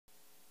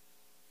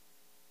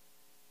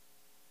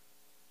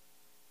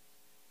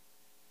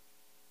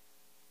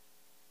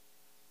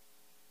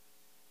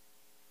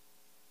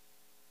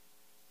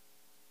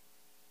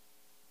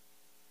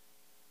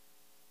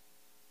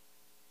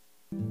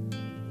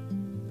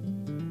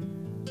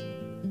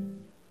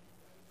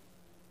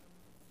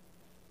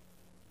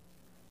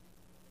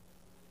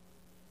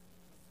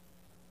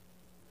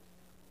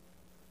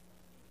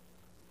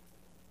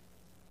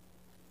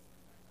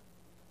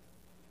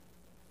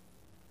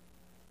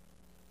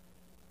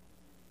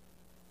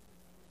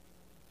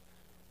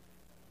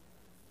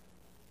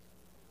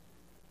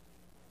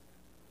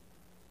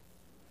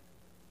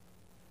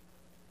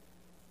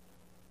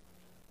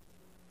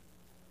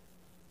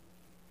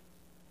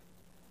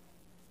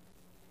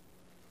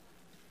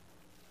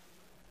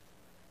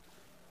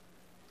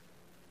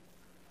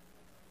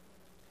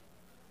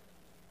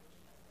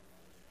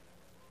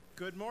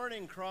Good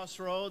morning,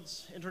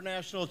 Crossroads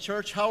International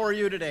Church. How are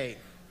you today?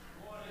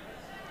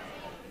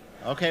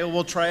 Okay,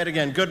 we'll try it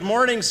again. Good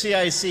morning,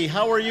 CIC.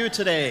 How are you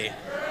today?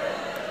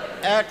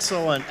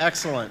 Excellent,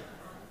 excellent.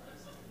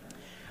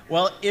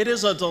 Well, it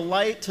is a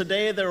delight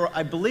today.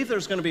 I believe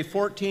there's going to be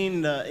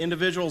 14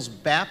 individuals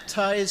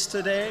baptized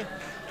today,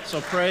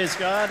 so praise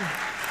God.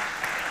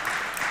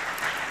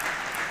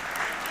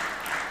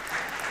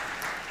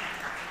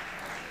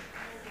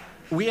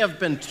 We have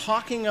been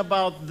talking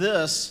about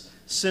this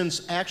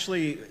since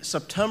actually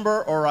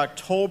September or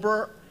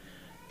October,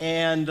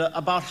 and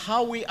about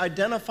how we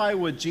identify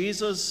with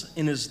Jesus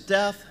in his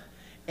death,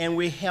 and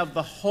we have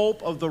the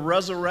hope of the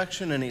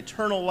resurrection and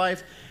eternal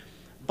life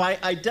by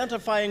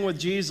identifying with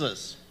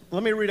Jesus.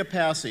 Let me read a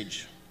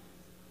passage.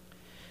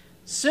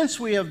 Since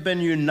we have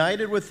been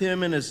united with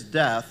him in his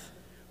death,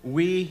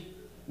 we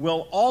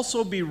will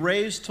also be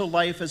raised to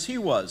life as he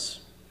was.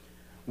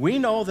 We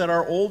know that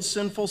our old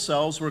sinful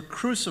selves were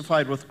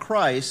crucified with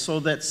Christ so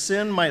that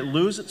sin might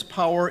lose its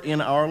power in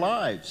our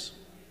lives.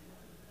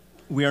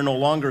 We are no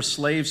longer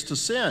slaves to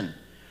sin.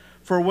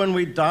 For when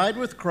we died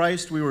with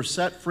Christ, we were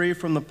set free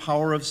from the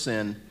power of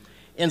sin.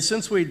 And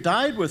since we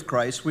died with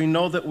Christ, we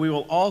know that we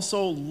will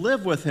also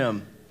live with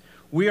him.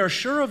 We are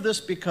sure of this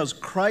because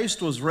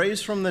Christ was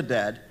raised from the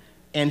dead,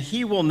 and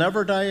he will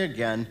never die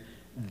again.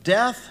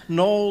 Death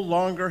no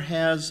longer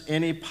has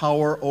any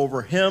power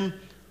over him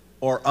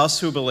or us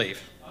who believe.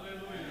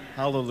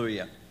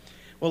 Hallelujah.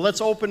 Well,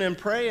 let's open and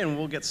pray, and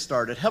we'll get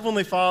started.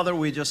 Heavenly Father,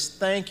 we just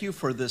thank you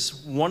for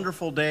this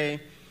wonderful day.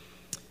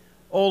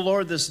 Oh,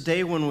 Lord, this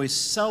day when we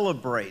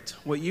celebrate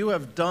what you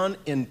have done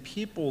in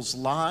people's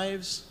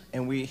lives,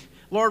 and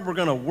Lord, we're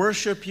going to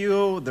worship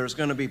you. There's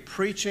going to be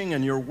preaching,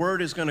 and your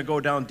word is going to go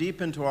down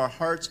deep into our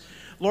hearts.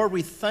 Lord,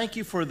 we thank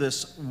you for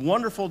this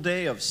wonderful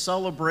day of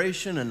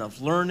celebration and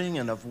of learning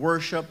and of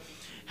worship.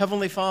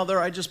 Heavenly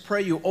Father, I just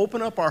pray you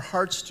open up our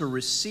hearts to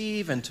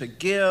receive and to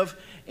give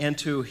and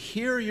to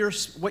hear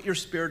what your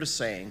Spirit is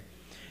saying.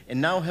 And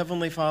now,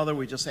 Heavenly Father,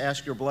 we just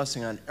ask your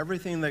blessing on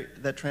everything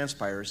that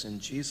transpires. In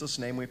Jesus'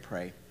 name we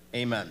pray.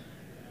 Amen.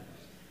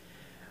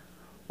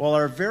 Well,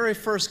 our very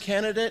first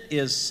candidate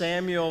is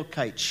Samuel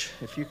Keich.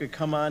 If you could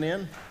come on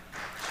in.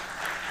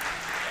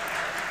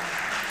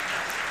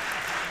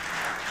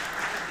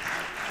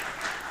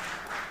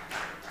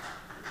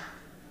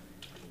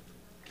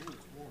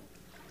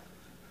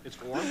 It's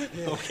warm?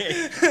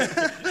 Okay.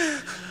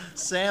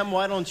 Sam,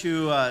 why don't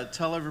you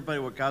tell everybody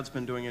what God's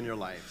been doing in your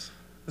lives?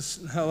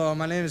 Hello,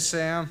 my name is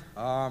Sam.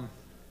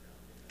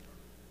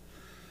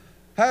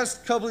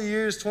 Past couple of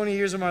years, 20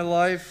 years of my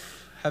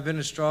life have been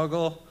a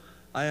struggle.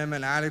 I am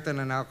an addict and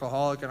an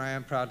alcoholic, and I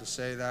am proud to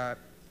say that.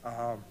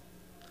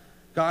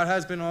 God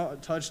has been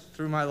touched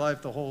through my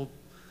life the whole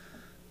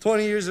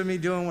 20 years of me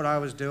doing what I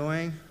was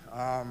doing.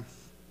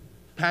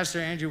 Pastor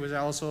Andrew was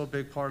also a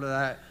big part of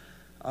that.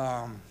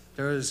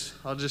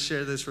 I'll just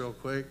share this real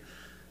quick.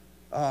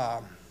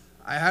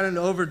 I had an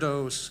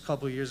overdose a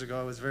couple of years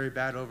ago. It was a very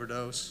bad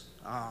overdose.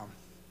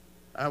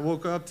 I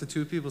woke up to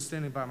two people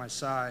standing by my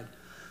side.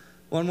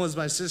 One was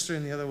my sister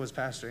and the other was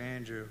Pastor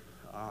Andrew.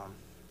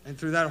 And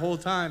through that whole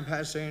time,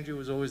 Pastor Andrew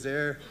was always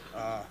there,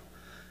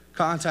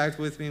 contact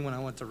with me when I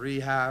went to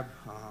rehab.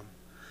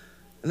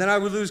 And then I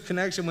would lose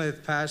connection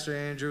with Pastor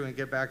Andrew and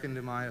get back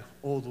into my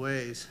old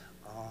ways.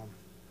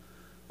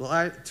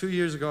 2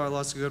 years ago, I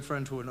lost a good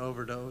friend to an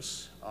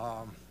overdose.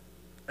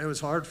 It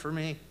was hard for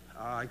me.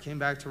 I came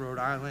back to Rhode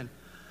Island,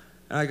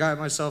 and I got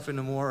myself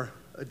into more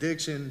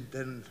addiction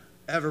than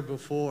ever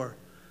before.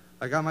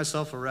 I got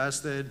myself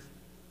arrested.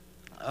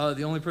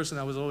 The only person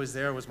that was always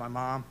there was my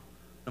mom.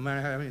 No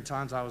matter how many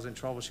times I was in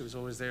trouble, she was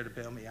always there to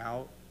bail me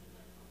out.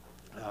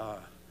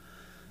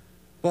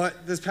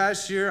 But this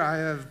past year, I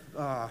have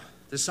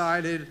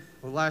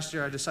last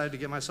year I decided to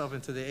get myself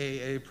into the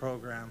AA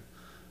program.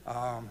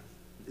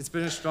 It's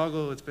been a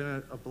struggle. It's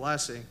been a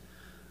blessing.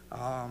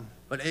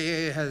 But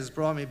AA has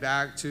brought me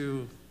back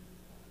to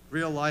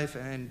real life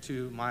and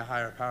to my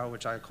higher power,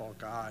 which I call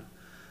God.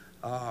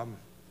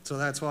 So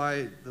that's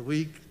why the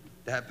week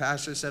that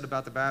Pastor said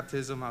about the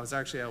baptism, I was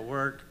actually at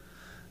work,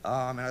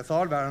 and I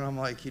thought about it, and I'm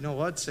like, you know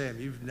what,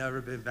 Sam, you've never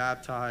been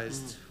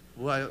baptized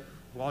while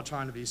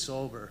trying to be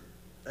sober.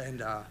 And,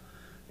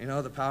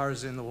 the power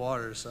is in the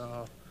water,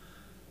 so,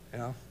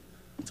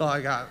 that's all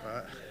I got.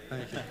 But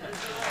thank you.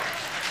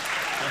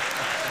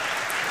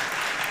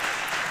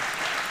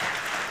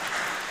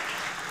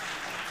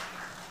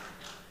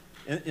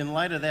 In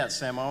light of that,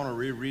 Sam, I want to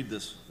reread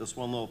this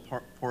one little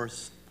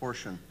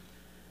portion.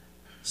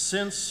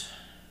 Since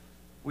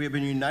we have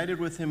been united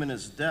with him in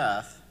his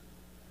death,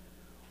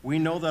 we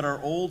know that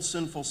our old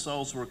sinful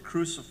selves were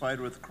crucified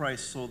with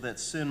Christ so that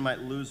sin might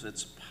lose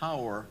its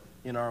power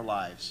in our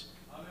lives.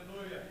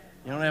 Hallelujah.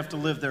 You don't have to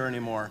live there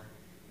anymore.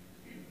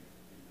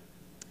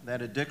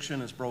 That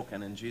addiction is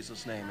broken in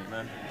Jesus' name,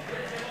 amen.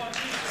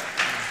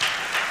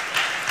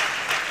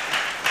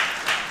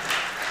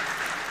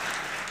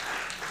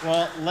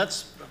 Well,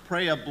 let's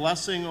pray a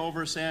blessing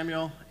over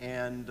Samuel,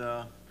 and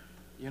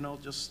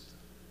just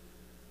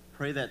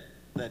pray that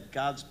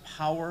God's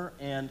power,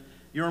 and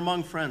you're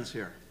among friends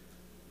here.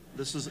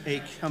 This is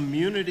a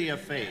community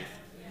of faith.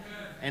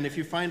 And if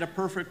you find a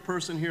perfect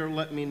person here,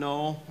 let me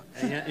know.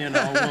 You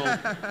know,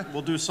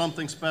 we'll do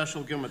something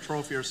special, give them a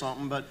trophy or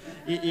something. But,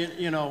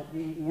 you know,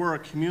 we're a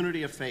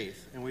community of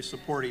faith, and we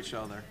support each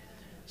other.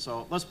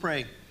 So let's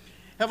pray.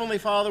 Heavenly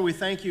Father, we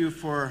thank you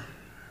for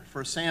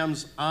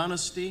Sam's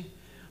honesty.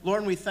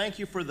 Lord, we thank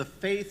you for the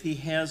faith he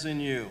has in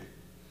you.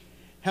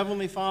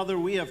 Heavenly Father,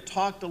 we have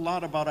talked a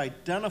lot about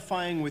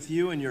identifying with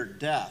you in your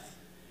death.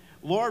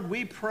 Lord,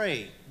 we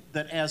pray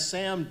that as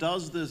Sam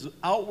does this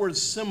outward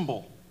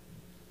symbol,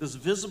 this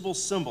visible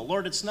symbol,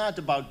 Lord, it's not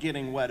about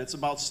getting wet. It's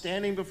about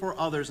standing before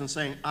others and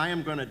saying, I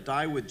am going to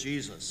die with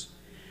Jesus.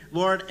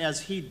 Lord,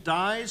 as he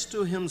dies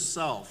to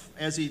himself,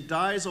 as he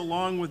dies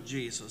along with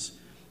Jesus,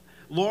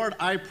 Lord,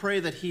 I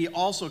pray that he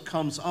also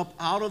comes up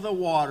out of the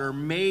water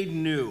made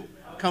new,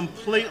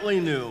 completely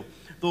new.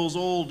 Those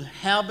old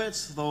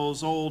habits,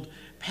 those old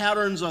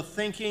patterns of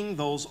thinking,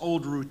 those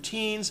old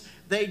routines,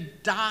 they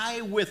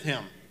die with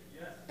him.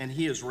 And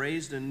he is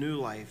raised in new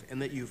life,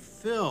 and that you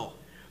fill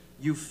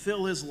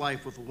his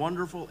life with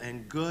wonderful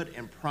and good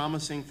and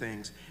promising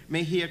things.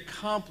 May he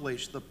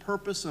accomplish the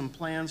purpose and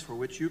plans for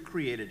which you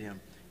created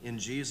him. In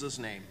Jesus'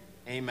 name,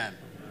 amen.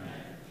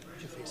 Put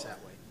your face that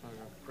way.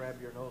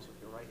 Grab your nose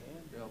with your right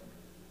hand. Yep.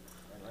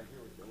 And right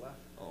here with your left.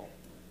 Oh.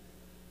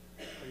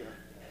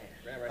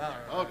 Grab right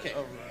there. Okay.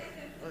 All right.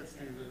 Let's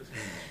do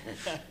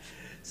this.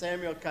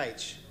 Samuel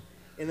Keitch.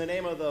 In the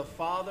name of the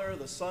Father,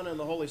 the Son, and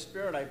the Holy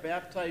Spirit, I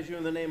baptize you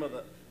in the name of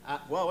the...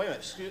 well, wait a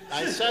minute.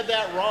 I said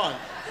that wrong.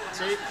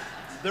 See,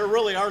 there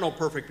really are no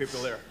perfect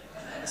people there.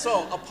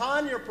 So,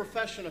 upon your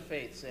profession of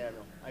faith,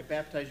 Samuel, I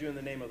baptize you in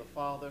the name of the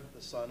Father,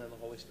 the Son, and the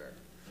Holy Spirit.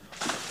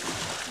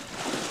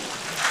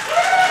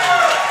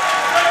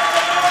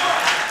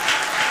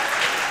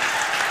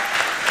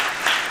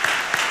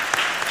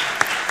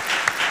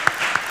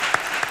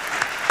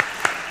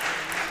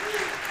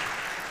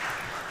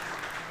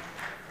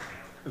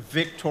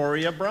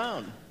 Victoria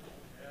Brown.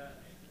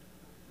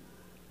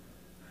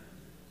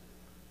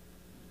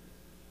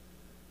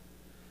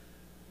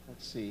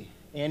 Let's see.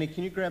 Annie,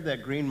 can you grab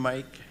that green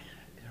mic?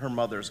 Her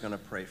mother's going to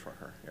pray for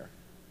her here.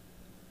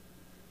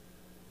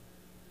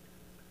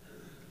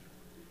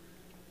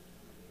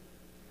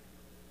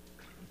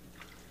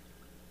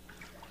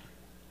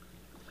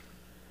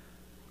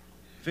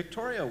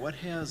 Victoria, what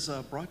has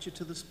brought you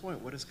to this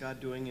point? What is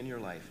God doing in your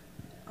life?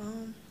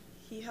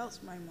 He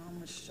helps my mom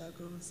with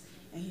struggles,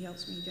 and he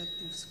helps me get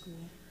through school.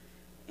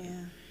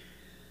 And,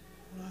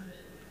 Lord,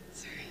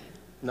 sorry.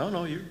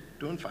 No, you're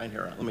doing fine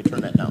here. Let me turn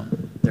that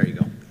down. There you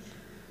go.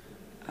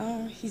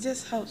 He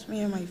just helps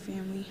me and my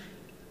family.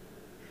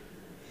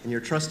 And you're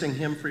trusting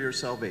him for your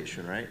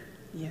salvation, right?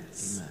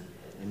 Yes. Amen.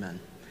 Amen.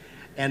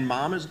 And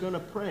Mom is going to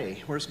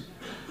pray. Where's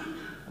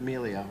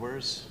Amelia?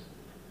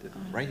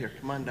 Right here.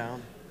 Come on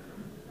down.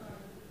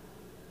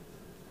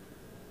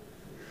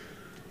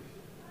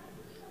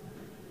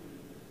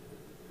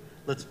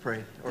 Let's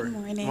pray. Or, Good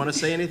morning. Want to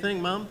say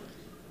anything, Mom?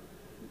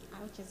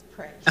 I'll just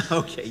pray.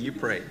 Okay, you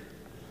pray.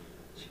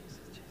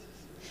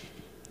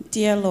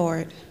 Dear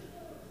Lord,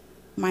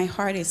 my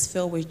heart is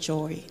filled with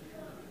joy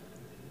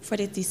for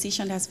the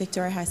decision that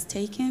Victoria has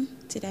taken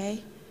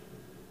today.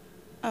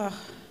 Oh,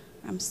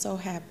 I'm so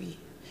happy.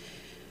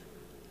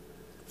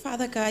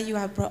 Father God, you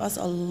have brought us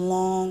a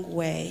long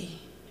way,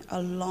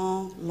 a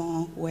long,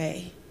 long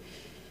way.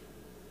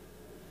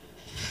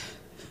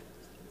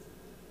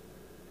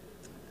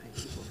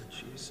 Thank you, Lord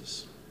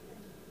Jesus.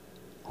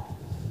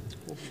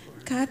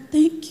 God,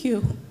 thank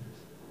you.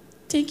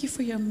 Thank you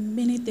for your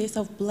many days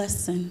of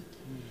blessing.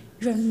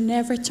 You have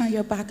never turned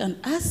your back on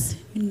us.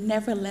 You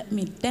never let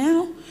me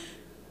down.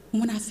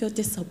 When I feel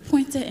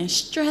disappointed and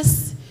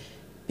stressed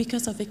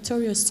because of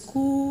Victoria's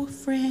school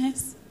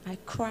friends, I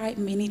cried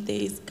many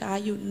days.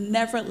 God, you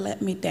never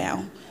let me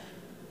down.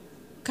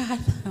 God,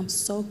 I'm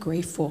so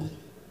grateful.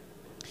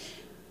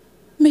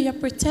 May your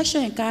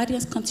protection and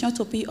guidance continue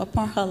to be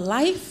upon her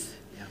life.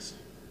 Yes.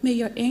 May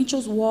your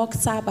angels walk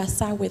side by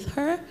side with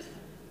her.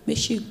 May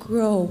she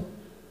grow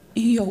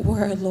in your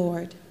word,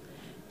 Lord.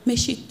 May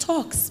she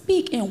talk,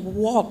 speak, and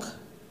walk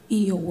in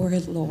your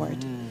word, Lord.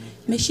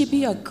 May she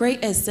be a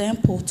great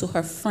example to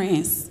her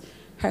friends,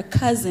 her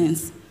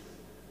cousins.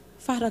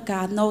 Father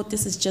God, no,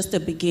 this is just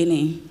the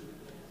beginning.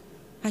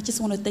 I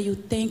just want to tell you,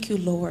 thank you,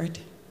 Lord.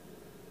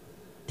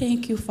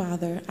 Thank you,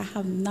 Father. I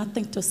have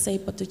nothing to say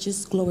but to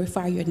just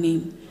glorify your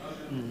name.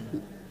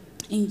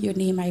 In your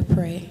name I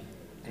pray.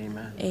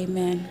 Amen.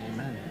 Amen.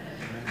 Amen.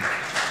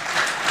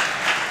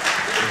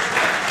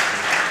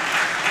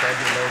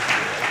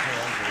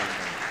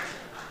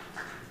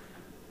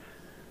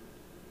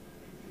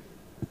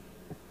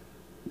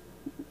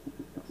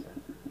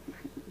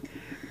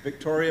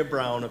 Victoria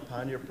Brown,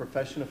 upon your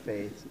profession of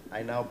faith,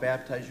 I now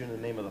baptize you in the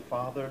name of the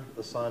Father,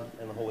 the Son,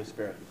 and the Holy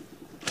Spirit.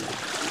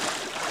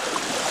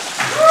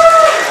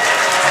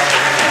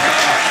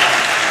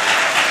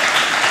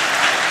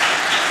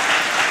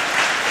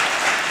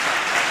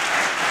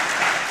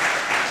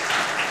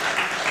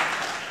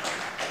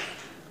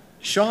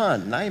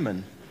 Sean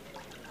Nyman.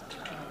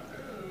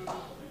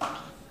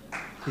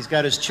 He's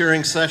got his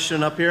cheering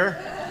session up here.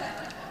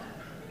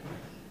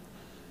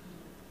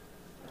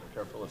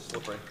 Careful, it's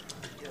slippery.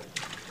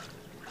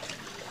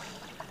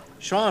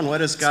 Sean, what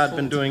has God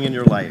been doing in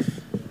your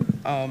life?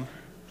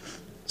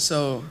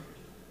 So,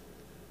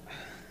 I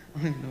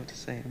don't even know what to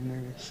say. I'm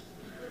nervous.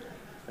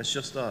 It's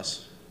just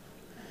us.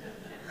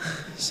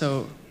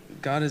 So,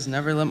 God has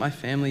never let my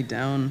family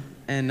down,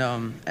 and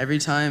every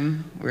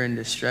time we're in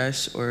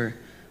distress or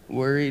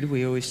worried,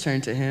 we always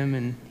turn to Him,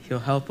 and He'll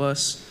help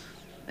us.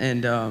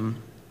 And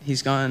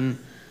He's gotten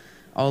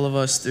all of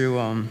us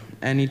through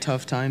any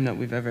tough time that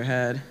we've ever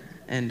had,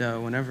 and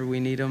whenever we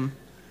need Him,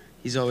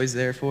 He's always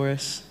there for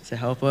us to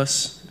help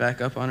us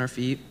back up on our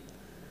feet.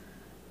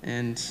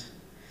 And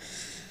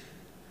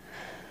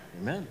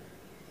Amen.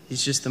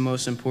 He's just the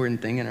most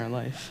important thing in our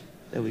life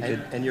that we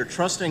could. And you're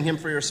trusting Him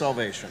for your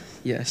salvation.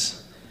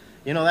 Yes.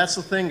 You know, that's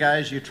the thing,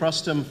 guys. You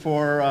trust Him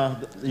for,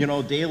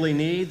 daily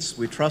needs.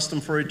 We trust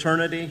Him for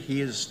eternity.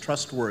 He is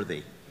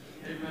trustworthy.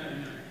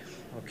 Amen.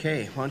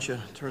 Okay, why don't you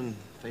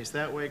face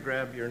that way,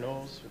 grab your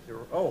nose with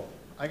your,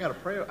 I got to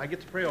pray. I get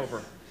to pray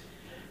over.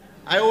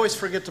 I always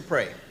forget to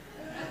pray.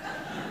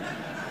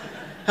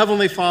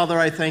 Heavenly Father,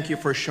 I thank you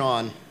for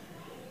Sean.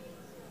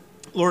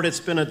 Lord, it's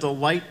been a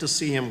delight to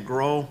see him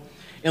grow.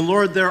 And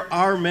Lord, there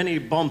are many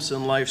bumps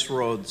in life's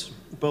roads.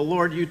 But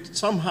Lord, you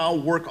somehow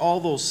work all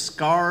those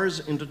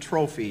scars into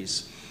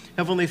trophies.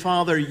 Heavenly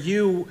Father,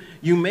 you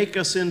make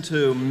us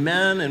into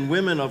men and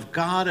women of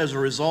God as a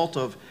result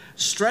of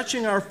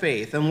stretching our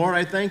faith. And Lord,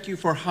 I thank you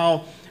for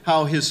how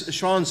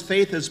Sean's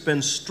faith has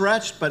been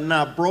stretched but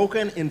not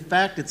broken. In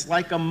fact, it's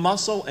like a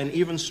muscle and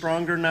even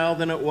stronger now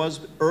than it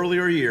was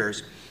earlier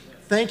years.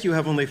 Thank you,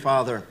 Heavenly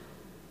Father.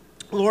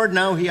 Lord,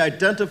 now he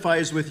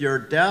identifies with your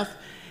death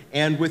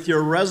and with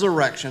your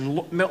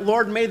resurrection.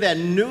 Lord, may that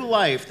new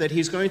life that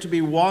he's going to be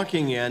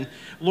walking in,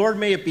 Lord,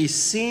 may it be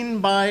seen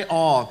by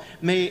all.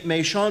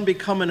 May Sean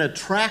become an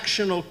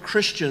attraction of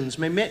Christians.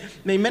 May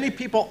many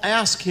people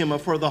ask him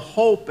for the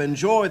hope and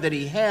joy that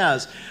he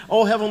has.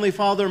 Oh, Heavenly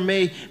Father,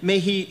 may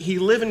he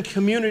live in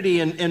community,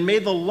 and may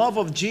the love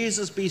of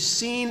Jesus be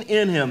seen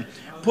in him.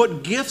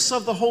 Put gifts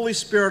of the Holy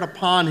Spirit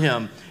upon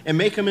him and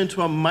make him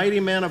into a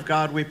mighty man of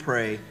God, we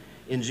pray.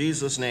 In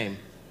Jesus' name,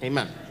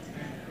 amen.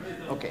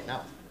 Okay,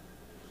 now.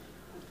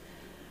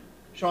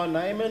 Sean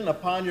Nyman,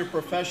 upon your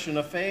profession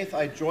of faith,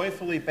 I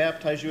joyfully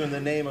baptize you in the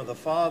name of the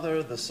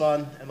Father, the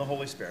Son, and the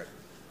Holy Spirit.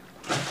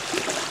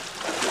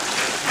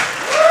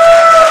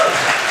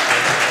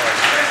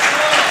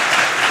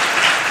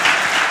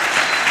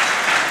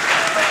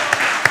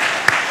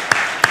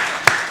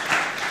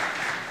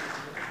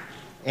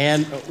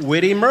 And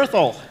Whitty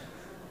Myrtle.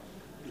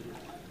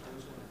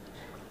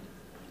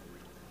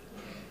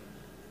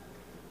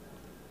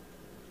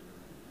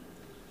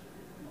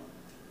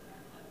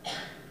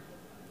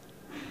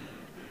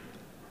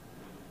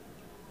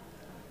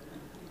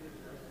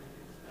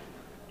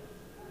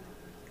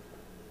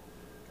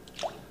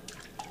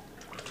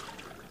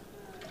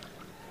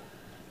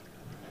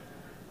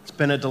 It's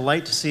been a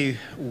delight to see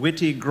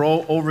Whitty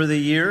grow over the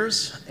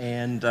years.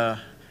 And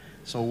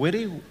so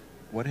Whitty,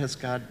 what has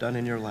God done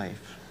in your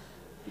life?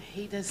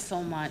 He does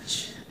so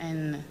much,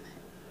 and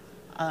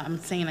I'm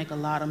seeing like a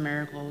lot of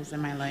miracles in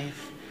my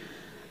life.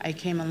 I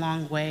came a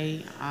long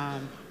way.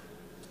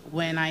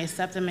 When I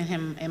accept him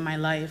in my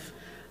life,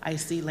 I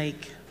see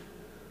like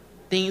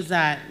things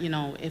that,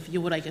 if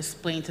you would like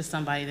explain to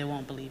somebody, they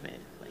won't believe it.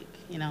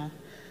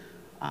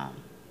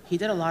 He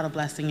did a lot of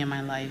blessing in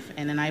my life,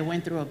 and then I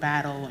went through a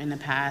battle in the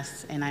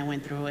past, and I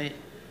went through it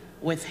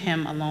with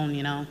him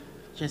alone,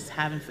 just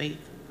having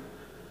faith.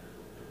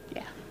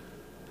 Yeah.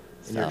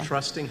 And you're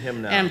trusting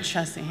him now. And I'm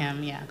trusting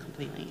him, yeah,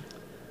 completely.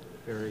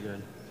 Very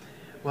good.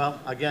 Well,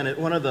 again,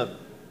 one of the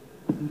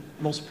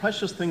most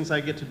precious things I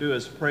get to do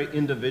is pray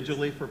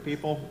individually for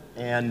people,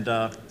 and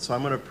so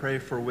I'm going to pray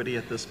for Whitty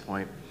at this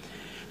point.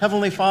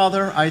 Heavenly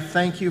Father, I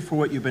thank you for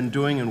what you've been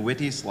doing in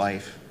Whitty's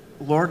life.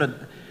 Lord,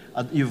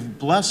 you've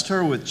blessed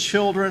her with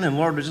children, and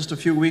Lord, just a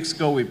few weeks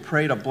ago we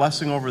prayed a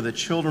blessing over the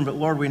children, but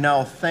Lord, we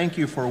now thank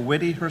you for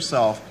Whitty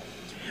herself.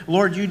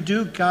 Lord, you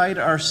do guide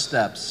our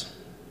steps.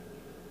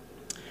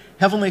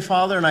 Heavenly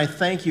Father, and I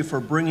thank you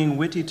for bringing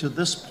Whitty to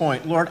this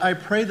point. Lord, I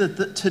pray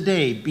that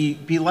today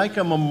be like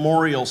a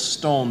memorial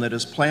stone that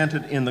is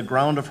planted in the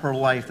ground of her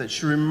life, that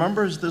she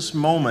remembers this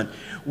moment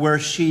where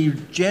she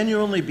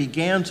genuinely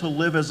began to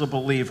live as a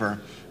believer.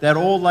 That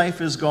old life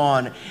is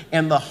gone,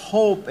 and the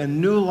hope and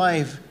new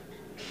life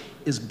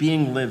is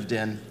being lived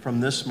in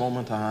from this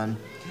moment on.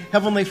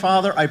 Heavenly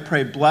Father, I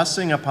pray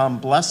blessing upon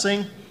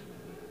blessing.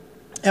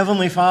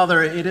 Heavenly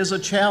Father, it is a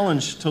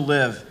challenge to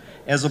live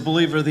as a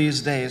believer these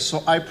days.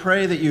 So I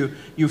pray that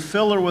you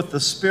fill her with the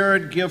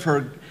Spirit, give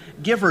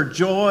her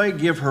joy,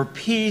 give her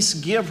peace,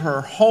 give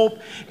her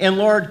hope. And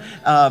Lord,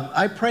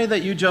 I pray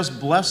that you just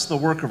bless the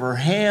work of her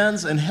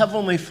hands. And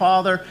Heavenly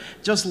Father,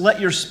 just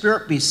let your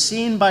Spirit be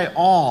seen by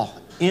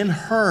all in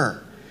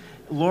her.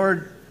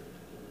 Lord,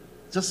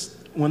 just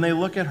when they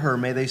look at her,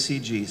 may they see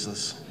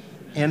Jesus.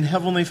 And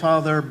Heavenly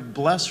Father,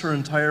 bless her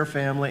entire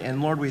family.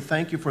 And Lord, we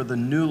thank you for the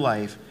new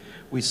life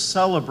We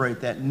celebrate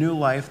that new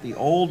life, the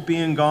old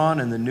being gone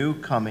and the new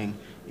coming.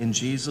 In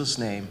Jesus'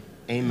 name,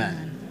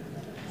 amen.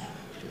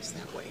 Just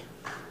that way.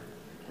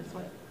 This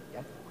way?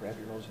 Yep. Grab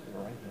your rose with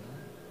your right hand.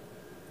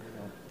 There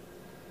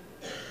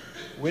you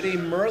go. Whitty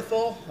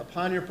Myrtle,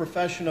 upon your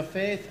profession of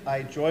faith,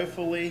 I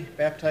joyfully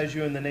baptize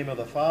you in the name of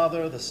the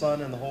Father, the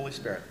Son, and the Holy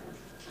Spirit.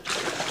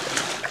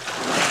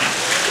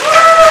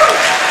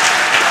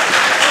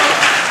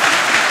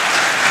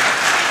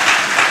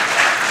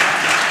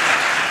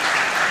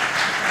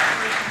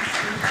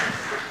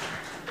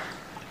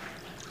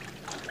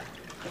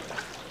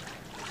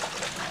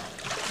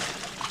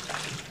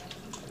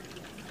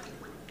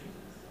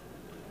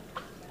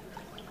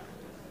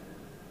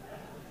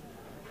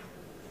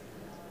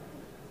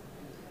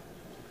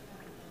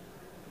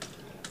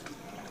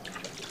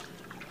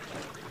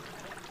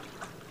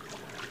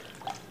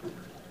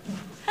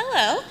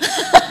 Hello.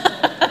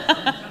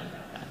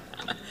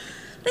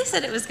 They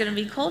said it was going to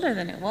be colder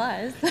than it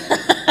was.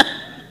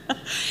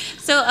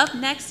 So up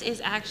next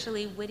is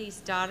actually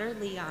Whitty's daughter,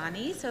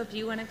 Liani. So if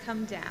you want to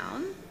come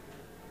down.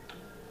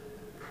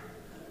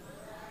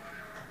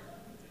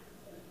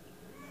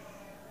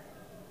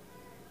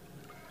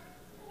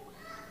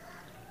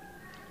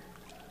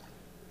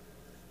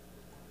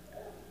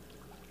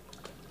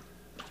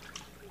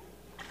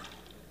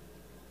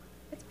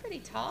 It's pretty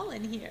tall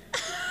in here.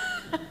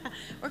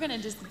 We're going to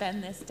just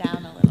bend this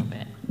down a little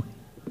bit.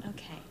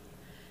 Okay.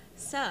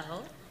 So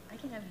I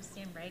can have you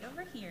stand right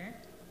over here.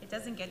 It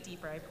doesn't get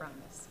deeper, I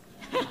promise.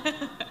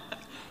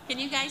 Can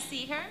you guys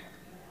see her?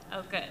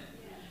 Oh, good.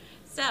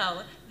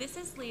 So this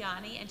is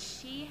Liani, and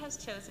she has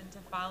chosen to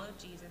follow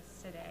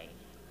Jesus today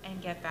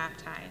and get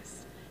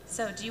baptized.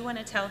 So do you want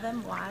to tell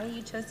them why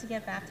you chose to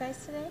get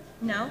baptized today?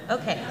 No?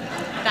 Okay.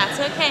 That's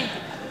okay.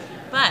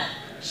 But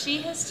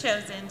she has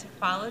chosen to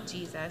follow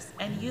Jesus,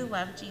 and you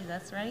love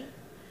Jesus, right?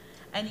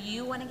 And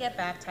you want to get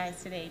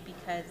baptized today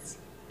because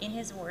in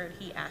his word,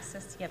 he asks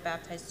us to get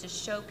baptized to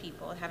show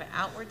people, have an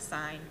outward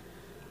sign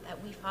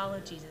that we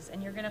follow Jesus.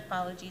 And you're going to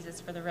follow Jesus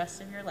for the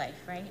rest of your life,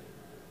 right?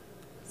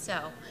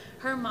 So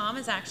her mom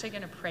is actually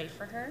going to pray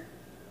for her.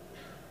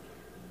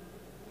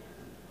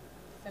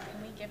 So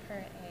can we give her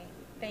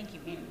a, thank you,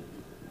 Annie.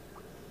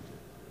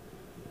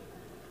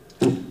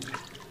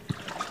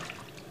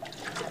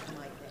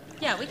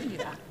 Yeah, we can do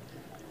that.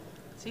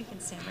 So you can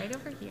stand right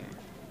over here.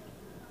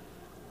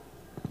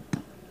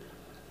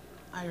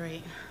 All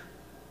right.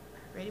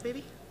 Ready,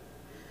 baby?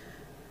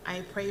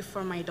 I pray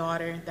for my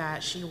daughter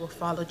that she will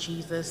follow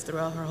Jesus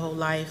throughout her whole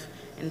life,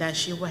 and that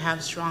she will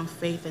have strong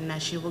faith, and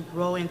that she will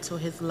grow into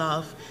his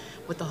love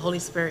with the Holy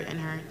Spirit in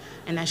her,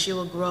 and that she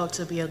will grow up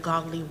to be a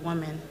godly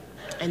woman,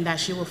 and that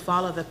she will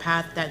follow the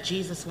path that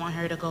Jesus wants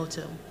her to go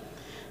to,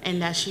 and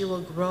that she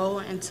will grow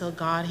into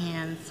God's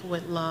hands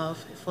with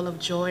love, full of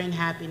joy and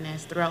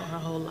happiness throughout her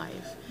whole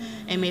life.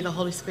 And may the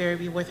Holy Spirit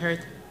be with her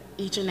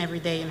each and every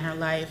day in her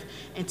life,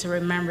 and to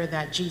remember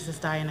that Jesus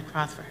died on the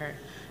cross for her.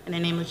 In the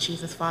name of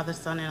Jesus, Father,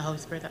 Son, and the Holy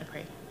Spirit, that I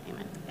pray.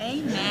 Amen.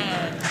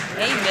 Amen.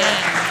 Amen.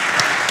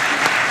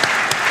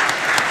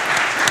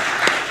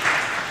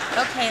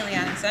 Okay,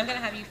 Liani, so I'm going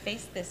to have you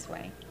face this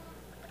way.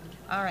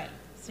 All right,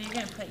 so you're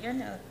going to put your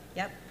nose,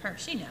 yep,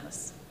 she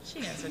knows. She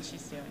knows what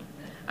she's doing.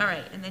 All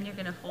right, and then you're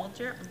going to hold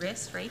your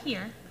wrist right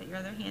here, put your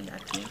other hand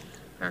up to you.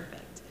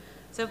 Perfect.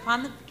 So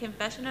upon the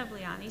confession of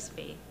Liani's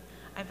faith,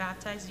 I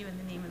baptize you in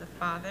the name of the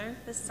Father,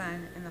 the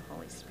Son, and the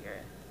Holy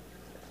Spirit.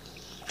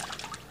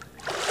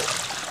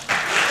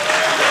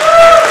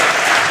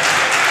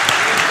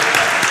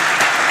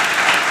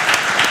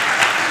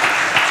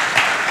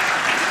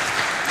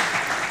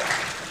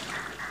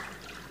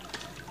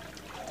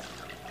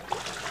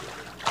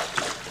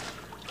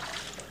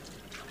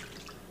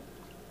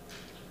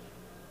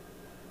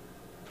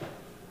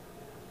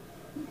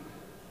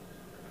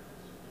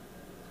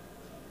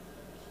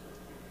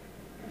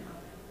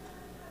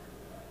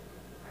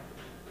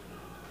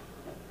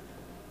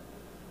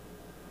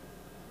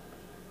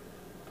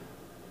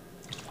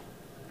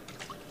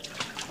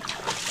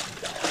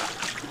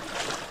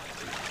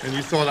 And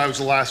you thought I was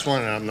the last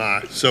one, and I'm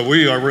not. So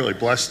we are really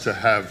blessed to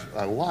have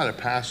a lot of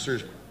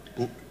pastors,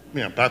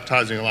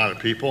 baptizing a lot of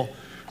people.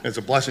 It's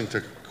a blessing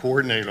to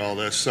coordinate all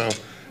this. So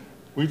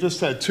we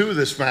just had two of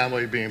this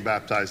family being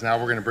baptized. Now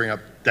we're going to bring up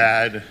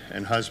dad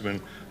and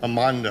husband,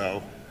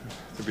 Amando,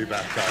 to be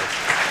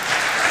baptized.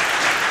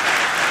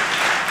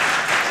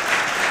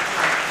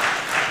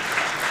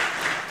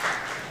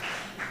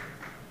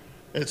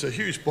 It's a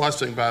huge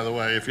blessing, by the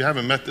way. If you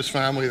haven't met this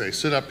family, they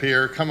sit up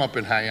here. Come up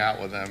and hang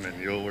out with them,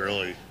 and you'll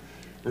really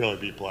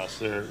be blessed.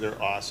 They're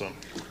awesome.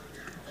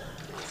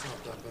 It's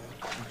not that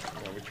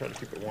bad. Yeah, we try to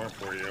keep it warm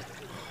for you.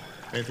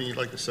 Anything you'd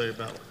like to say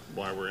about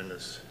why we're in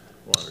this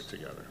water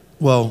together?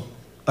 Well,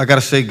 I got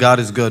to say God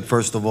is good,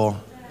 first of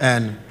all.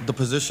 And the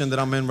position that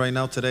I'm in right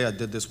now today, I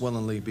did this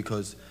willingly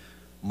because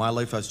my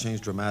life has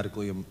changed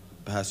dramatically in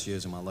the past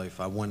years in my life.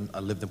 I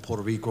lived in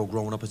Puerto Rico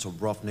growing up. It's a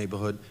rough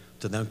neighborhood.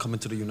 To then coming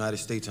to the United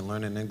States and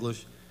learning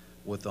English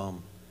with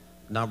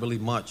not really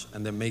much,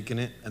 and then making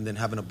it, and then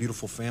having a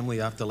beautiful family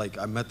after,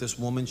 I met this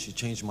woman. She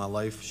changed my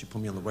life. She put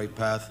me on the right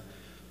path.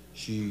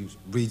 She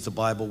reads the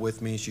Bible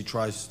with me. She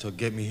tries to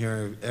get me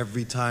here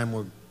every time,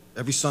 or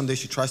every Sunday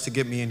she tries to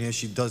get me in here.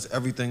 She does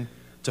everything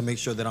to make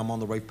sure that I'm on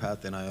the right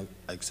path and I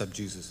accept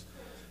Jesus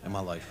in my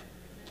life.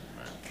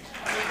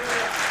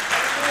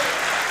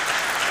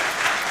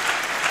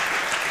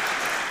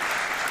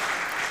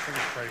 Let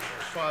me pray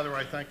for us. Father,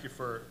 I thank you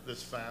for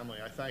this family.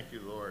 I thank you,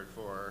 Lord,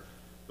 for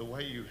the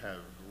way you have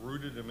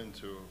rooted them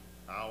into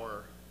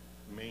our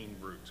main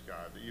roots,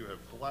 God, that you have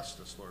blessed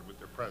us, Lord, with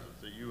their presence,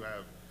 that you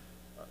have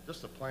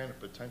just a plan of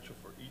potential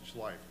for each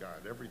life,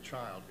 God. Every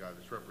child, God,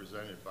 is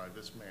represented by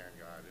this man,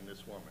 God, and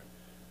this woman.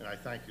 And I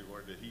thank you,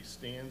 Lord, that he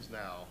stands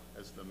now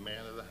as the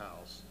man of the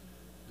house,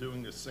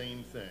 doing the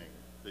same thing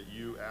that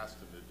you asked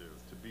him to do,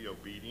 to be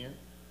obedient,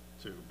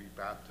 to be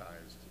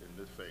baptized in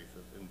this faith,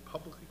 and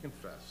publicly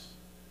confess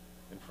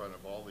in front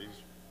of all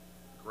these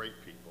great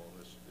people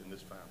in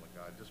this family,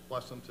 God. Just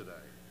bless them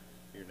today.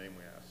 In your name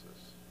we ask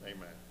this.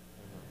 Amen.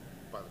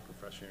 By the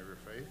profession of your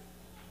faith,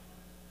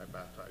 I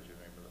baptize you in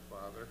the name of the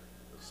Father,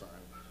 the Son,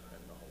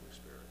 and the Holy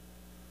Spirit.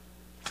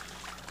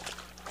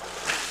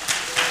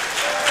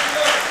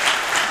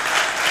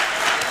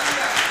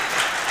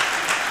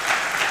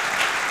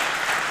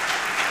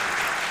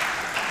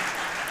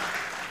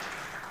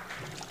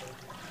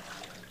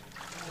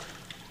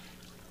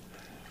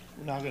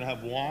 We're now going to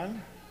have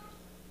Juan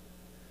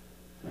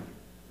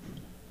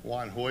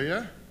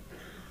Hoya.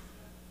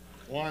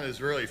 Juan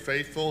is really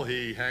faithful.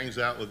 He hangs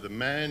out with the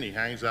men. He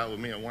hangs out with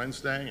me on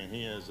Wednesday, and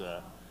he's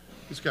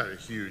got a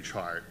huge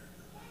heart.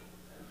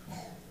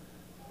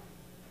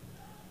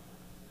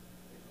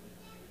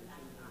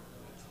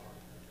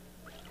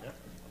 Yep.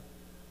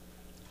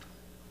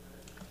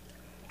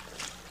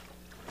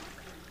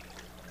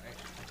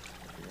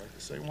 You like to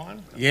say,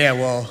 Juan? Yeah,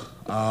 well,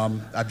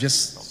 I'm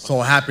just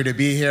so happy to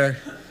be here,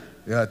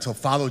 to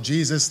follow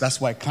Jesus.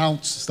 That's what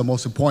counts. It's the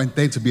most important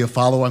thing, to be a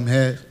follower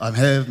of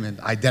him and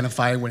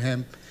identifying with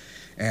him.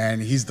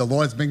 And the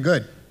Lord's been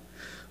good.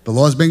 The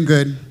Lord's been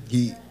good.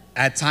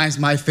 At times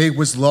my faith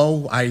was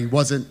low. I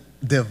wasn't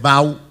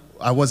devout.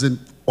 I wasn't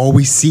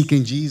always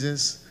seeking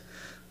Jesus.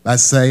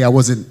 Let's say I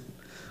wasn't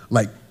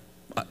like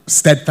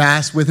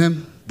steadfast with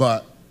him,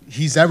 but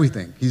he's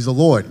everything. He's the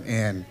Lord,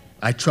 and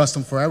I trust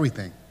him for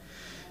everything.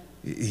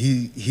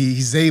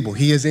 He's able.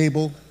 He is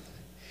able.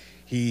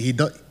 He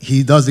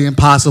does the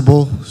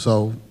impossible.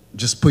 So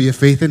just put your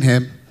faith in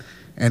him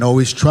and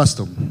always trust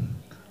him.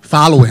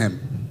 Follow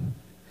him.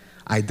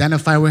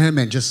 Identify with him,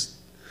 and just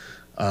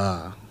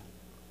I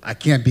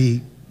can't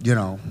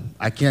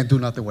do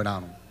nothing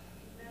without him.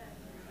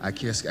 I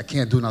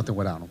can't do nothing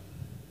without him.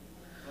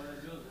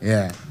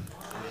 Yeah.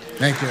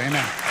 Thank you.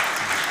 Amen.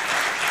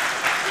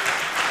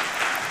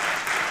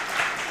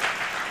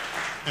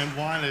 And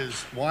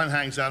Juan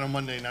hangs out on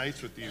Monday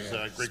nights with these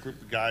great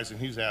group of guys, and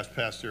he's asked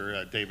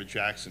Pastor David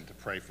Jackson to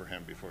pray for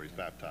him before he's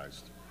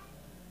baptized.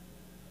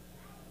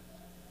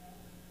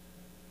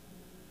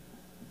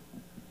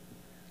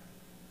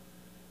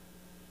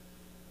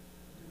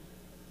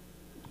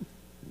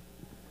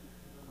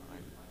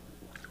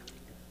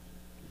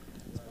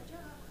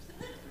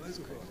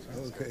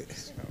 Okay.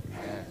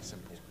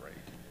 Simple, great.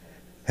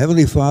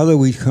 Heavenly Father,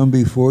 we come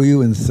before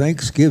you in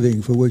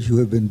thanksgiving for what you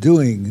have been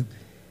doing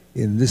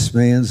in this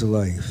man's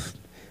life.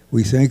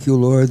 We thank you,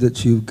 Lord,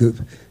 that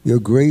your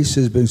grace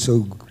has been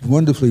so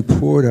wonderfully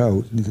poured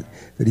out,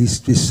 that he's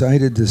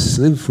decided to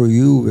live for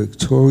you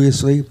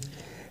victoriously.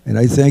 And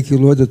I thank you,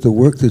 Lord, that the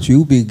work that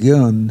you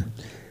begun,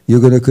 you're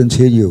going to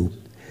continue.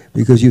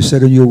 Because you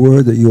said in your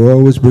word that you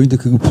always bring to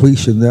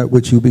completion that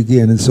which you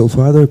begin. And so,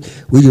 Father,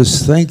 we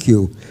just thank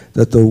you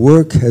that the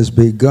work has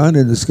begun,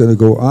 and it's going to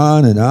go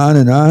on and on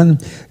and on.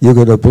 You're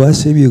going to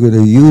bless him. You're going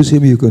to use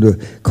him. You're going to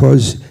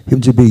cause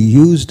him to be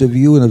used of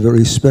you in a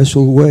very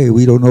special way.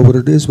 We don't know what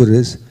it is, but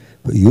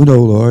you know,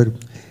 Lord.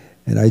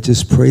 And I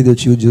just pray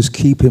that you just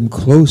keep him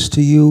close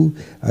to you.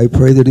 I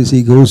pray that as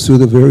he goes through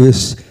the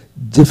various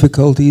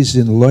difficulties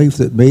in life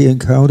that may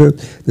encounter,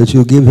 that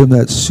you'll give him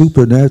that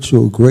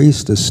supernatural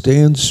grace to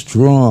stand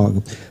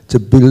strong, to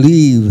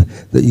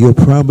believe that your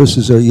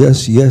promises are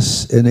yes,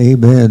 yes, and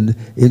amen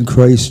in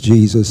Christ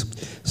Jesus.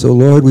 So,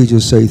 Lord, we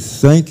just say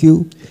thank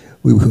you.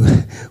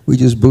 We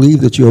just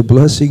believe that your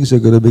blessings are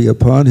going to be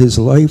upon his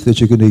life, that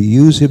you're going to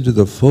use him to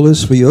the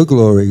fullest for your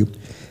glory.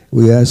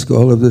 We ask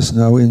all of this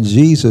now in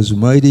Jesus'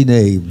 mighty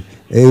name.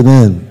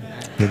 Amen.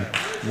 Amen.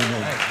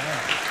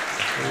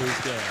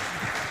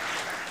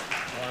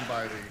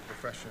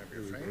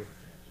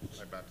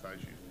 I baptize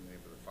you in the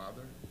name of the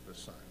Father, the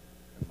Son,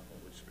 and the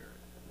Holy Spirit.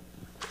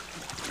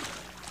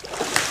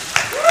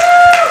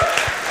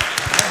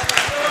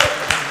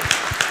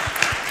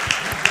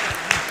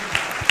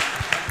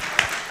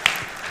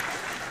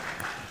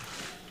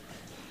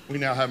 We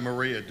now have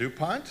Maria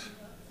DuPont.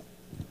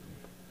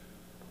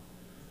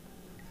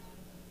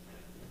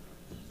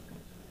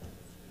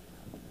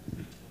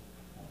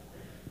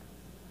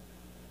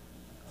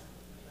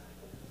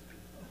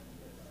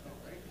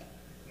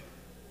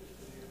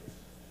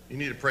 You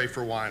need to pray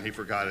for Juan. He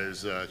forgot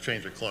his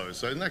change of clothes.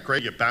 So isn't that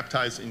great? You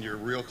baptized in your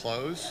real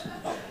clothes?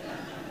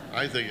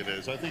 I think it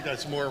is. I think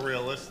that's more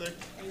realistic.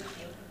 Thank you.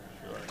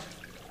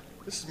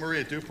 This is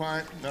Maria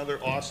DuPont, another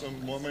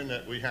awesome woman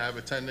that we have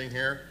attending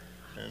here.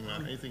 And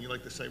anything you'd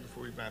like to say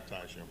before we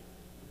baptize you?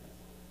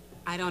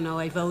 I don't know.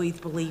 I've always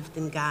believed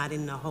in God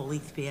and the Holy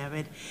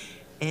Spirit.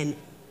 And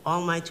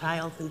all my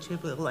trials and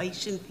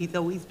tribulations, He's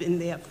always been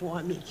there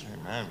for me.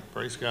 Amen.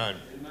 Praise God.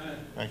 Amen.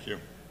 Thank you.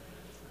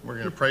 We're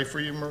going to pray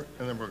for you, and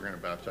then we're going to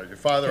baptize you.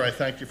 Father, I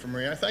thank you for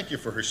Maria. I thank you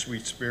for her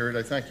sweet spirit.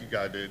 I thank you,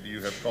 God, that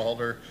you have called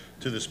her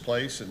to this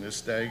place and this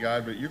day,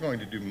 God, but you're going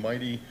to do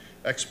mighty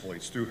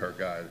exploits through her,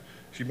 God.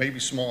 She may be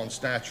small in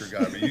stature,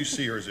 God, but you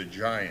see her as a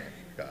giant,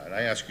 God.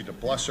 I ask you to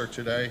bless her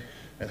today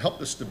and help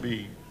this to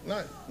be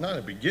not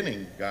a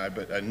beginning, God,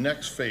 but a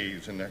next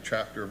phase in that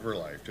chapter of her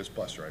life. Just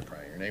bless her, I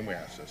pray. In your name we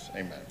ask this.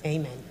 Amen.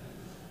 Amen.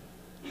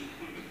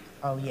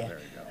 Oh, yeah. There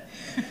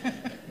you go.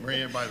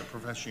 Maria, by the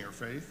profession of your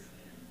faith,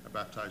 I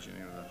baptize you in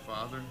the name of the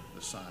Father,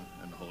 the Son,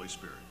 and the Holy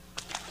Spirit.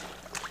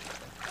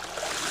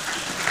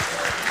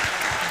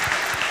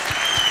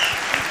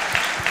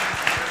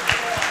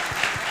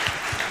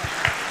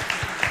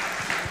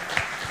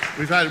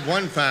 We've had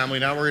one family.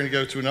 Now we're going to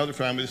go to another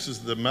family. This is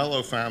the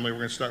Mello family. We're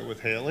going to start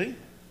with Haley.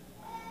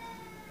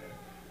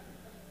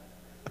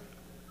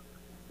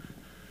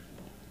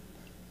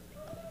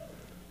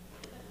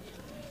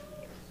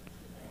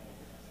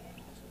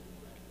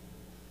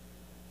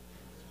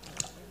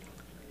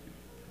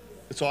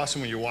 It's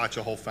awesome when you watch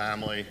a whole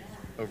family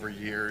over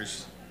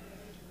years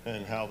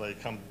and how they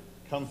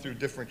come through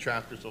different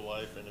chapters of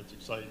life, and it's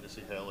exciting to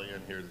see Haley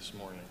in here this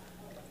morning.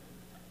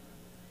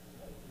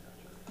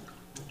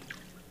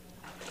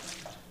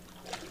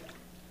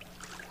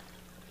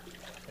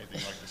 Anything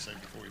you'd like to say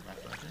before we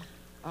baptize you?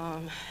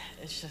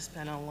 It's just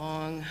been a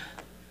long,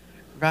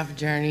 rough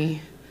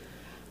journey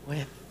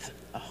with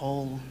a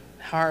whole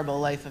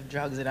horrible life of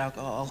drugs and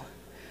alcohol.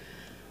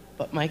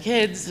 But my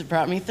kids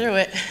brought me through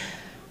it.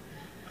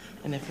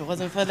 And if it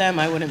wasn't for them,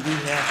 I wouldn't be here.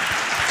 All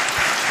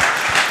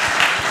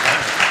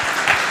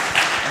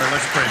right,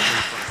 let's pray for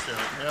you first.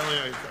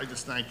 Haley, I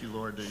just thank you,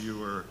 Lord,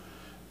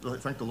 that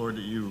thank the Lord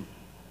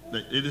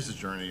that it is a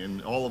journey,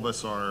 and all of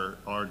us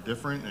are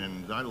different,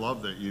 and I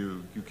love that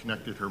you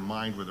connected her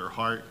mind with her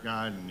heart,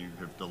 God, and you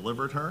have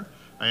delivered her.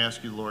 I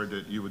ask you, Lord,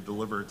 that you would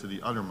deliver her to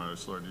the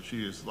uttermost, Lord, that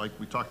she is, like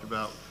we talked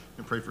about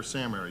and pray for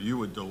Samara, you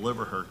would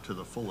deliver her to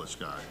the fullest,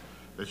 God,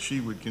 that she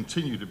would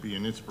continue to be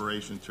an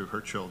inspiration to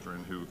her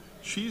children, who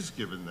she's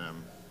given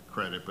them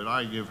credit, but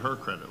I give her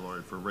credit,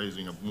 Lord, for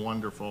raising a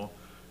wonderful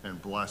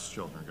and blessed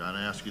children, God.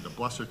 I ask you to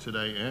bless her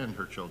today and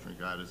her children,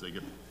 God, as they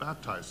get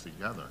baptized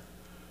together.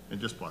 And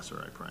just bless her,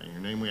 I pray. In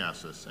your name we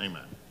ask this.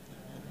 Amen.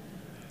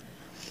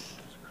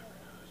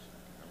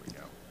 There we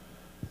go.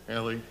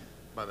 Haley,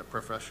 by the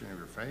profession of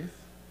your faith,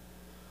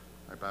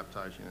 I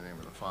baptize you in the name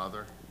of the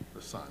Father,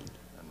 the Son,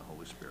 and the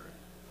Holy Spirit.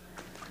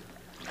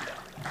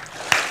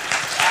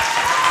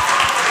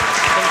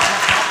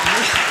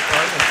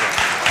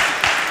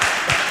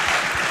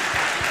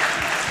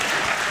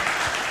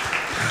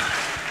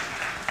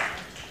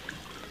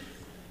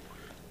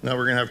 Now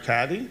we're going to have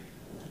Caddy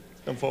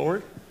come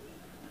forward.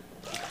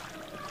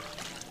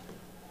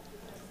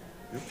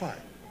 You're fine.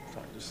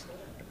 Fine. Just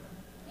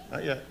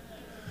not yet.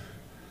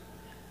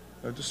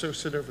 No, just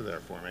sit over there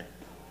for me.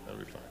 That'll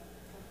be fine.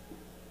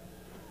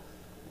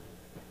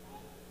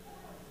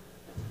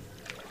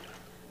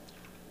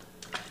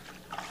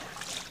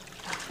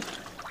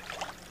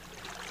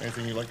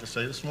 Anything you'd like to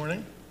say this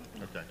morning?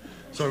 Okay.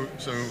 So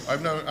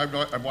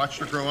I've watched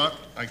her grow up.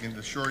 I can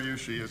assure you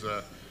she is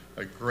a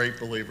great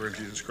believer in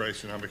Jesus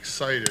Christ, and I'm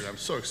excited. I'm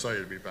so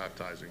excited to be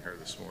baptizing her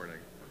this morning.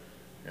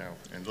 You know,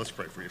 and let's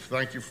pray for you.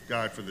 Thank you,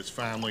 God, for this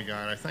family,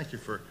 God. I thank you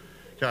for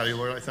Caddy,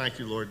 Lord. I thank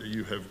you, Lord, that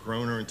you have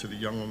grown her into the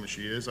young woman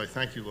she is. I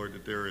thank you, Lord,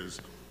 that there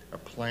is a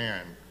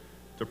plan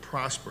to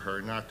prosper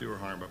her, not do her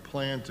harm, but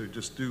plan to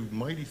just do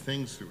mighty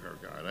things through her,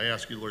 God. I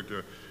ask you, Lord,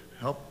 to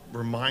help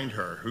remind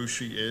her who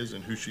she is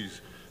and who she's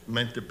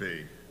meant to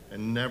be,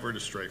 and never to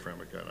stray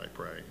from it, God, I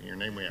pray. In your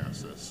name we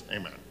ask this.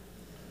 Amen.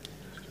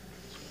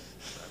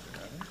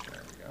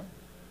 There we go.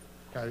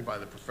 Caddy, by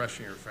the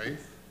profession of your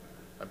faith,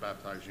 I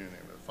baptize you in the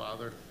name of the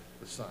Father,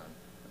 the Son,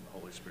 and the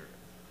Holy Spirit.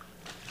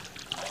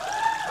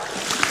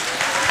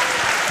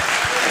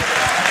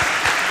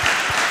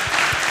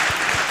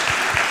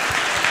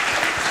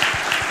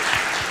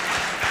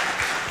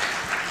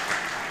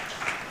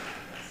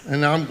 And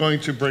now I'm going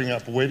to bring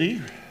up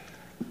Winnie.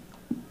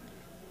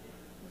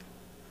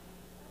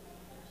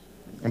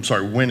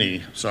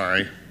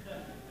 Sorry.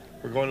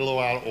 We're going a little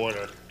out of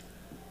order.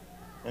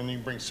 And you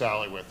can bring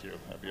Sally with you.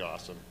 That'd be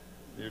awesome.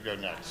 You go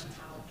next,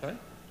 okay?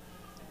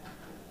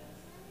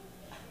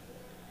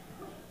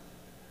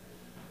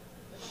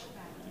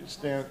 You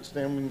stand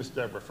with Miss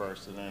Deborah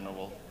first, and then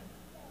we'll.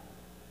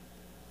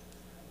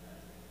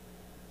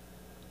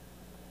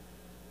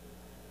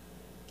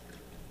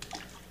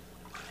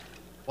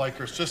 Like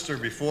her sister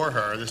before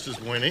her, this is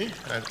Winnie.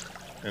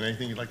 And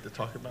anything you'd like to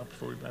talk about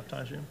before we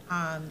baptize you?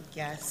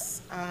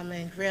 Yes.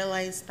 I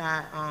realized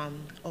that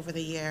over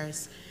the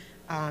years,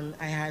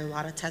 I had a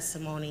lot of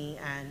testimony,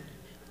 and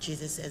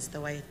Jesus is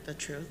the way, the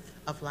truth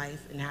of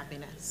life and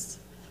happiness.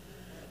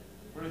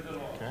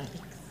 Okay.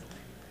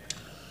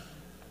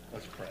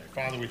 Let's pray.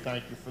 Father, we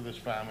thank you for this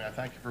family. I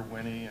thank you for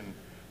Winnie and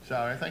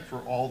Sally. I thank you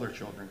for all their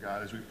children,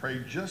 God, as we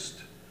prayed just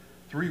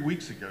 3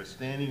 weeks ago,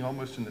 standing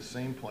almost in the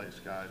same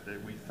place, God,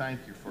 that we thank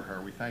you for her.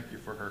 We thank you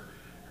for her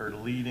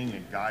leading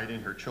and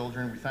guiding her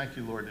children. We thank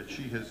you, Lord, that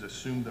she has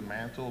assumed the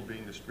mantle of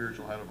being the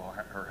spiritual head of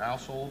her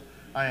household.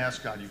 I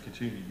ask, God, you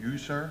continue to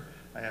use her.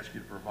 I ask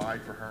you to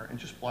provide for her and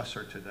just bless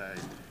her today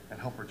and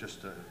help her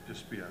just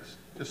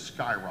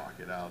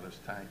skyrocket out of this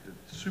tank.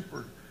 The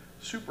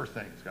super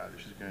things, God, that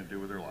she's going to do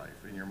with her life.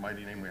 In your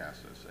mighty name we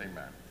ask this.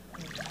 Amen.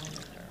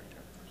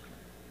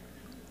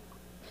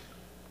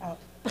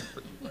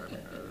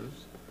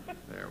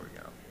 There we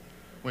go.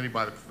 Winnie,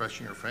 by the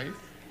profession of your faith,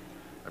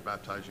 I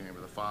baptize you in the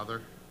name of the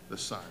Father, the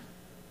Son,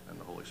 and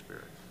the Holy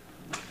Spirit.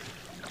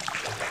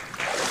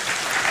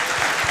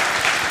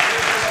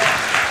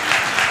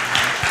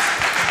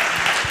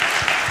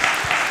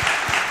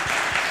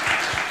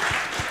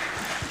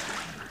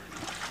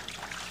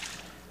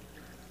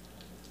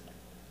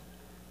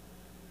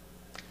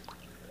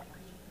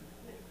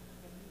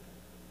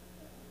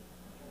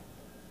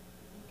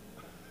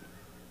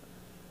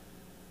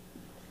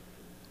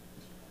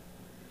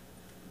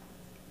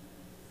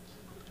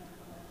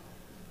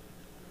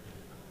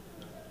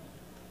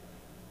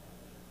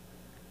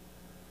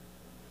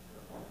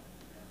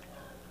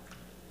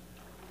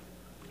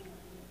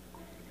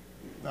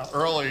 Now,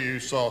 earlier you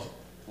saw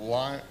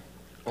Lonnie,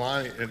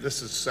 and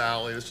this is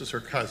Sally, this is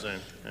her cousin.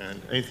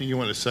 And anything you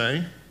want to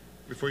say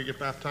before you get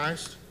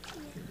baptized?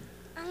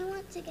 I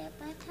want to get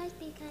baptized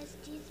because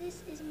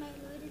Jesus is my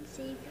Lord and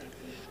Savior.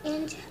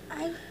 And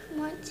I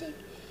want to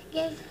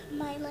give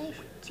my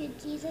life to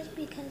Jesus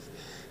because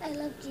I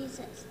love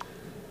Jesus.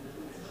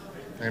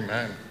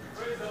 Amen.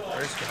 Praise God.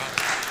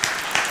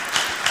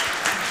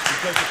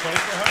 Would you like to pray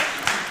for her?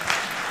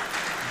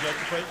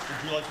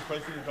 Would you like to pray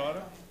for your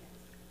daughter?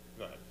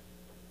 Go ahead.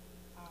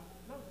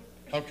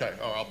 Okay,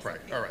 I'll pray.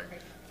 All right.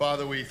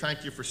 Father, we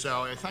thank you for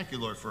Sally. I thank you,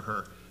 Lord, for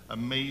her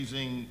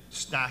amazing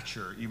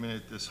stature, even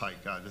at this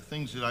height, God. The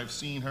things that I've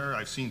seen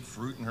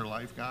fruit in her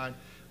life, God.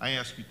 I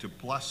ask you to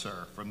bless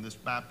her from this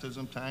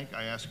baptism tank.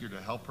 I ask you to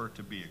help her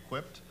to be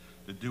equipped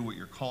to do what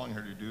you're calling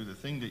her to do, the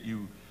thing that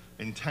you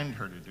intend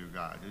her to do,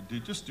 God.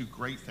 Just do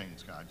great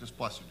things, God. Just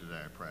bless her today,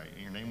 I pray.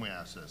 In your name we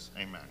ask this.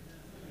 Amen.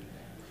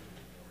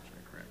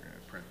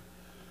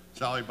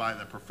 Sally, by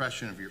the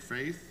profession of your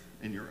faith,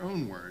 in your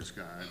own words,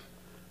 God,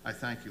 I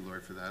thank you,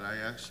 Lord, for that.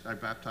 I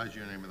baptize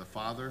you in the name of the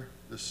Father,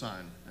 the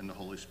Son, and the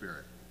Holy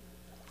Spirit.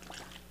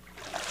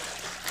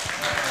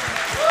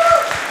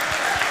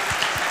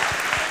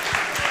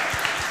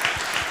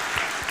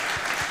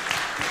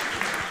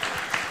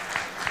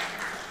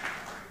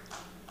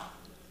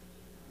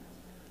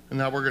 And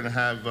now we're going to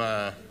have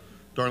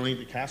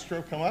Darlene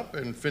DeCastro come up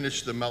and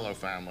finish the Mello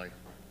family.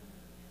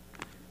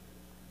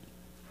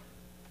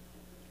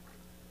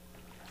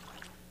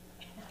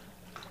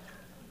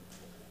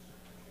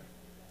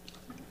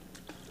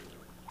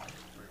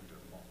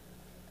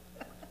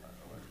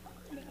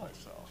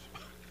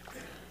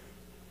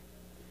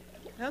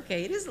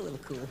 Okay, it is a little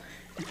cool.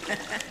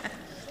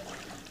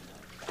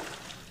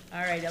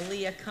 All right,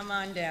 Aaliyah, come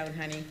on down,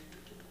 honey.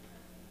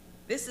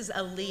 This is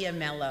Aaliyah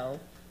Mello.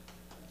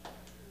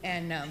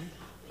 And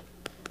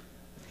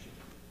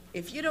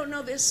if you don't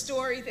know this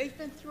story, they've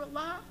been through a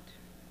lot.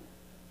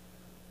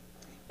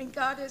 And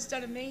God has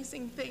done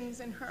amazing things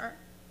in her.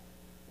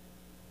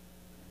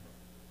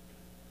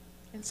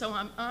 And so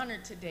I'm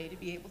honored today to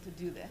be able to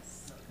do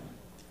this.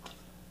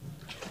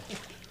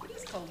 It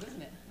is cold,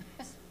 isn't it?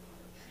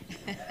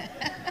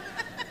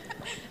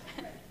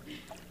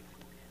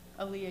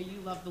 Aaliyah, you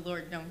love the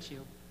Lord, don't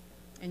you?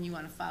 And you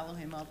want to follow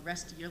him all the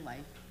rest of your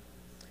life.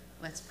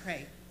 Let's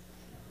pray.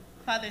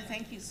 Father,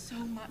 thank you so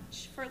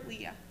much for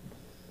Leah.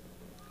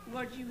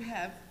 Lord, you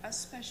have a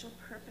special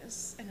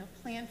purpose and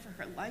a plan for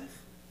her life,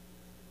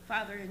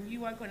 Father, and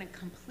you are going to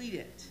complete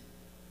it,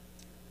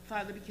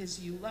 Father, because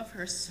you love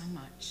her so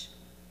much.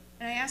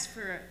 And I ask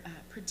for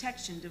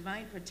protection,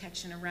 divine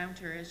protection around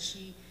her as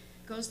she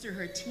goes through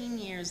her teen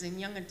years and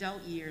young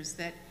adult years,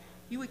 that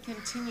you would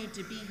continue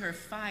to be her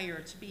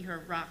fire, to be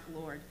her rock,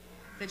 Lord,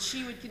 that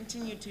she would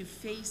continue to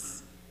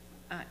face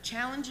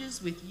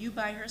challenges with you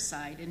by her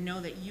side and know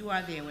that you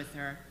are there with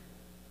her.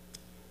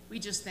 We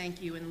just thank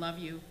you and love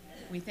you.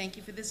 We thank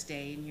you for this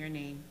day. In your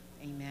name,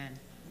 amen.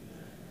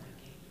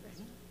 Okay,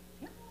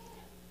 ready?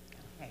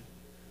 Okay.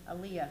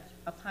 Aaliyah,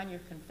 upon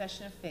your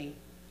confession of faith,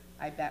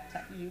 I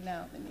baptize you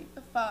now in the name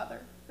of the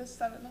Father, the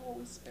Son, and the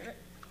Holy Spirit.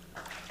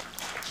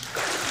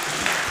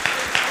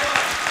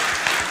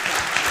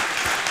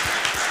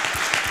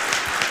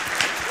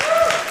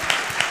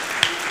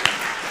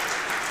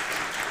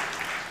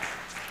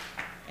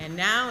 And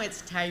now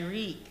it's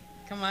Tyreek.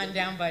 Come on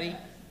down, buddy.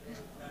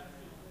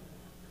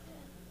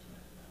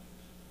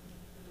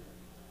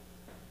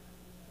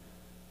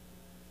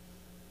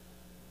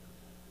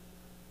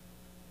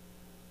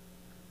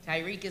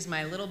 Tyreek is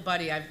my little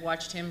buddy. I've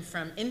watched him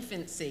from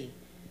infancy,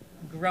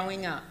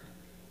 growing up,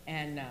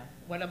 and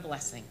what a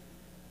blessing.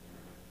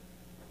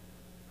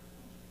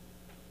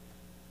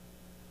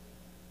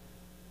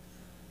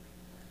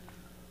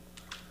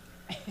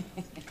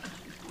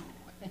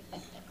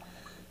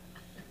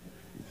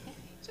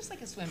 Just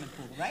like a swimming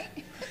pool, right?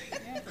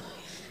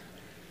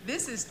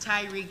 This is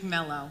Tyreek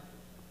Mello.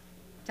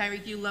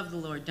 Tyreek, you love the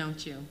Lord,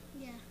 don't you?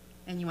 Yeah.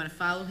 And you want to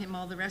follow him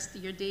all the rest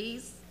of your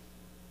days?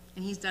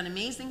 And he's done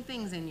amazing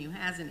things in you,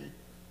 hasn't he?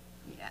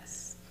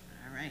 Yes.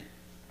 All right.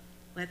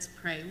 Let's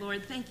pray.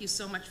 Lord, thank you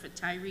so much for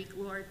Tyreek,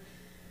 Lord.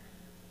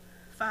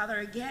 Father,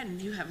 again,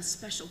 you have a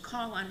special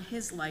call on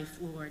his life,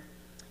 Lord.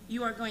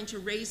 You are going to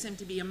raise him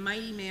to be a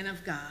mighty man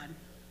of God.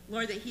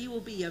 Lord, that he will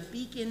be a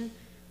beacon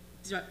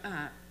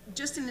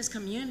just in his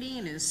community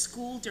and in his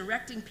school,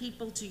 directing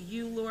people to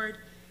you, Lord.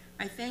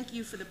 I thank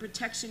you for the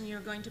protection you're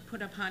going to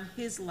put upon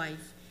his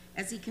life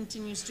as he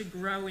continues to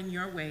grow in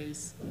your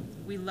ways.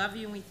 We love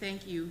you and we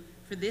thank you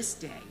for this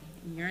day.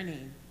 In your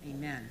name,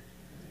 amen.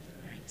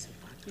 All right, so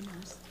block your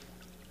nose.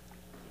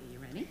 Are you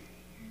ready?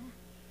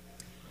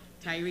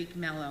 Tyreek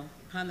Mello,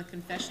 upon the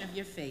confession of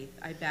your faith,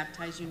 I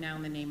baptize you now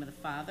in the name of the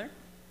Father,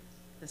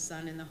 the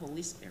Son, and the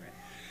Holy Spirit.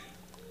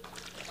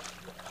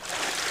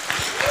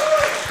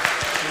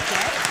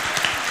 Okay?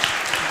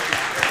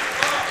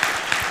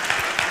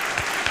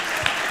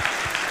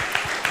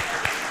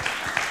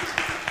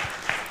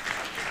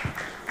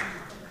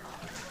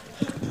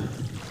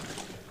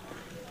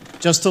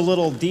 Just a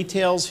little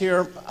details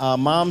here.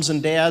 Moms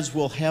and dads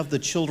will have the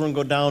children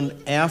go down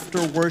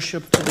after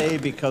worship today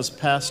because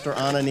Pastor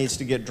Anna needs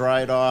to get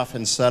dried off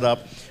and set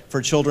up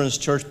for Children's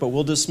Church, but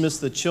we'll dismiss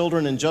the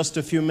children in just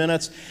a few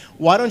minutes.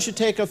 Why don't you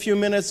take a few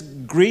minutes,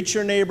 greet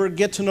your neighbor,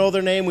 get to know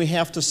their name. We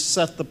have to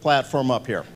set the platform up here.